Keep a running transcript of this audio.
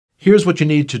Here's what you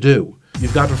need to do.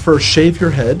 You've got to first shave your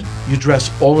head. You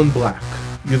dress all in black.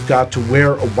 You've got to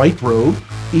wear a white robe,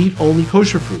 eat only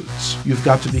kosher foods. You've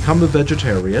got to become a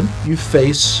vegetarian. You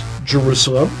face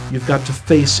Jerusalem. You've got to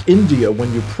face India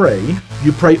when you pray.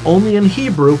 You pray only in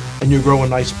Hebrew, and you grow a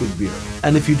nice big beard.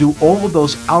 And if you do all of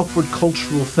those outward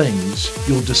cultural things,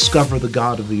 you'll discover the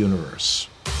God of the universe.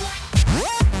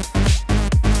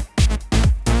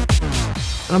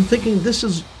 And I'm thinking, this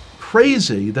is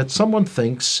crazy that someone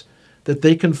thinks that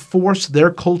they can force their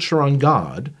culture on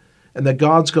God, and that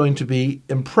God's going to be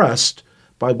impressed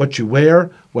by what you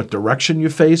wear, what direction you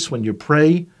face when you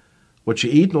pray, what you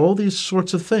eat, and all these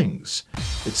sorts of things.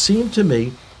 It seemed to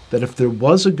me that if there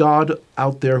was a God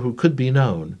out there who could be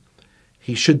known,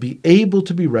 he should be able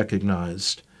to be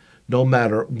recognized no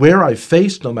matter where I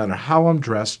face, no matter how I'm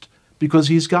dressed, because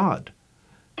he's God.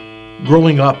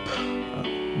 Growing up,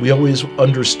 we always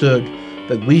understood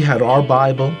that we had our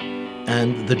Bible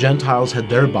and the Gentiles had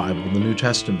their Bible, the New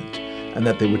Testament, and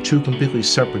that they were two completely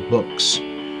separate books.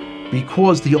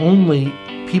 Because the only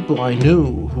people I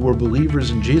knew who were believers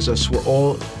in Jesus were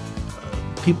all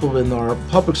people in our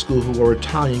public school who were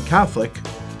Italian Catholic,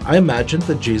 I imagined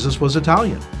that Jesus was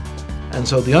Italian. And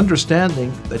so the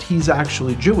understanding that he's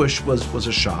actually Jewish was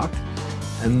a shock.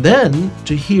 And then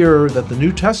to hear that the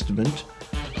New Testament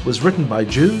was written by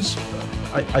Jews,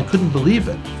 I couldn't believe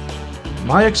it.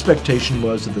 My expectation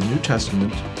was that the New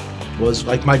Testament was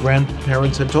like my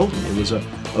grandparents had told me. It was a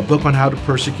book on how to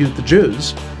persecute the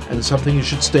Jews, and it's something you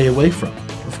should stay away from.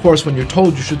 Of course, when you're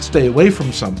told you should stay away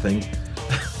from something,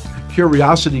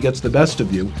 curiosity gets the best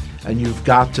of you, and you've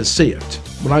got to see it.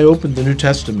 When I opened the New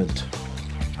Testament,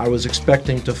 I was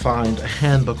expecting to find a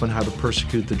handbook on how to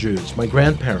persecute the Jews. My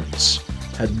grandparents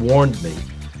had warned me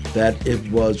that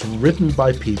it was written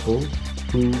by people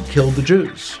who killed the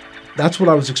Jews. That's what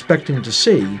I was expecting to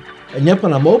see, and yet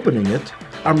when I'm opening it,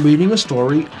 I'm reading a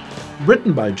story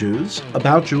written by Jews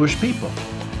about Jewish people.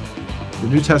 The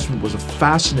New Testament was a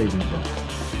fascinating book.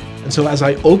 And so as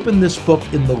I opened this book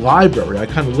in the library, I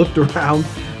kind of looked around,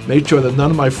 made sure that none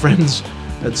of my friends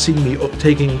had seen me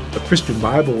taking a Christian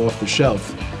Bible off the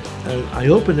shelf. And I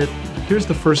opened it. Here's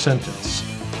the first sentence.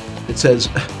 It says,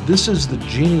 "This is the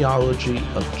genealogy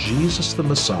of Jesus the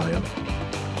Messiah,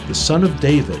 the son of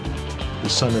David, the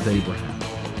son of Abraham."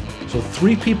 So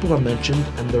 3 people are mentioned,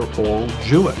 and they're all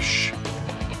Jewish.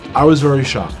 I was very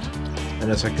shocked.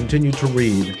 And as I continued to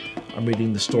read, I'm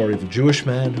reading the story of a Jewish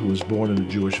man who was born in a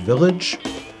Jewish village,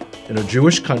 in a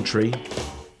Jewish country,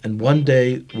 and one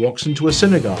day walks into a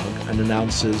synagogue and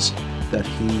announces that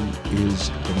he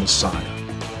is the Messiah.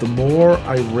 The more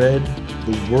I read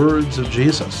the words of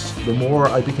Jesus, the more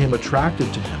I became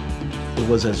attracted to him. It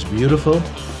was as beautiful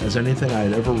as anything I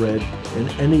had ever read in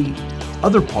any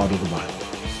other part of the Bible.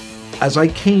 As I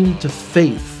came to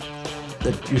faith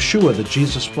that Yeshua, that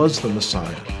Jesus was the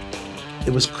Messiah,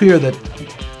 it was clear that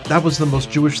that was the most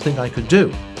Jewish thing I could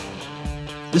do.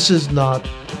 This is not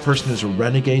the person who's a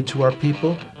renegade to our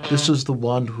people. This is the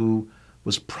one who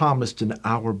was promised in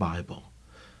our Bible,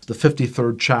 the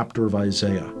 53rd chapter of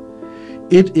Isaiah.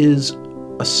 It is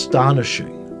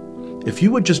astonishing. If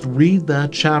you would just read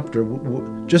that chapter,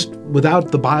 just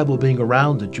without the Bible being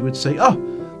around it, you would say, oh,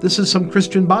 this is some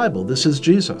Christian Bible. This is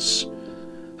Jesus.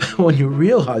 When you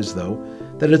realize, though,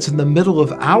 that it's in the middle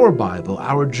of our Bible,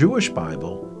 our Jewish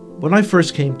Bible. When I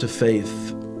first came to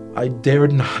faith, I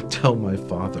dared not tell my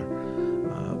father,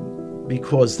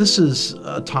 because this is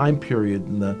a time period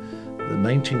in the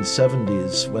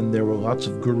 1970s when there were lots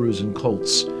of gurus and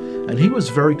cults, and he was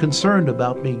very concerned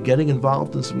about me getting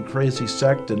involved in some crazy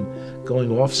sect and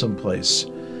going off someplace.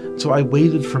 So I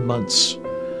waited for months,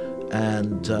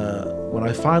 and when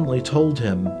I finally told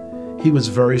him, he was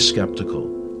very skeptical.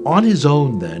 On his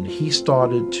own then, he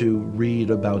started to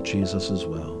read about Jesus as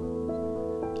well.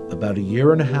 About a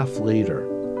year and a half later,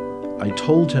 I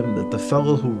told him that the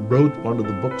fellow who wrote one of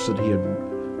the books that he had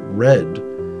read,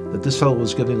 that this fellow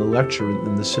was giving a lecture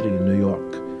in the city of New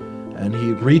York. And he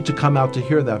agreed to come out to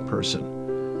hear that person.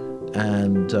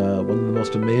 And one of the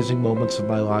most amazing moments of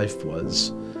my life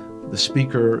was the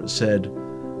speaker said,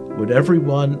 "Would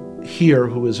everyone here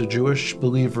who is a Jewish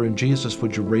believer in Jesus,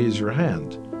 would you raise your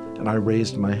hand?" And I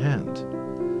raised my hand.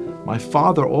 My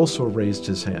father also raised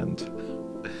his hand.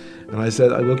 And I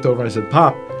looked over and I said,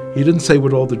 "Pop," he didn't say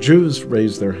would all the Jews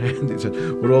raise their hand. He said,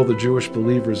 would all the Jewish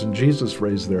believers in Jesus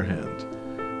raise their hand?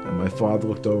 And my father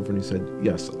looked over and he said,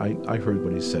 yes, I heard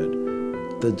what he said.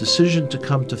 The decision to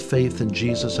come to faith in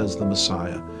Jesus as the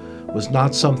Messiah was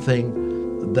not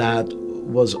something that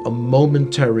was a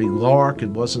momentary lark. It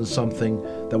wasn't something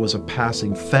that was a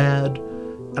passing fad.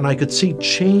 And I could see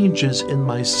changes in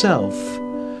myself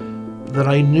that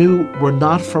I knew were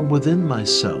not from within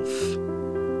myself.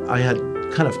 I had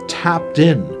kind of tapped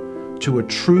in to a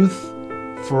truth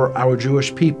for our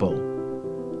Jewish people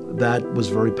that was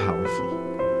very powerful.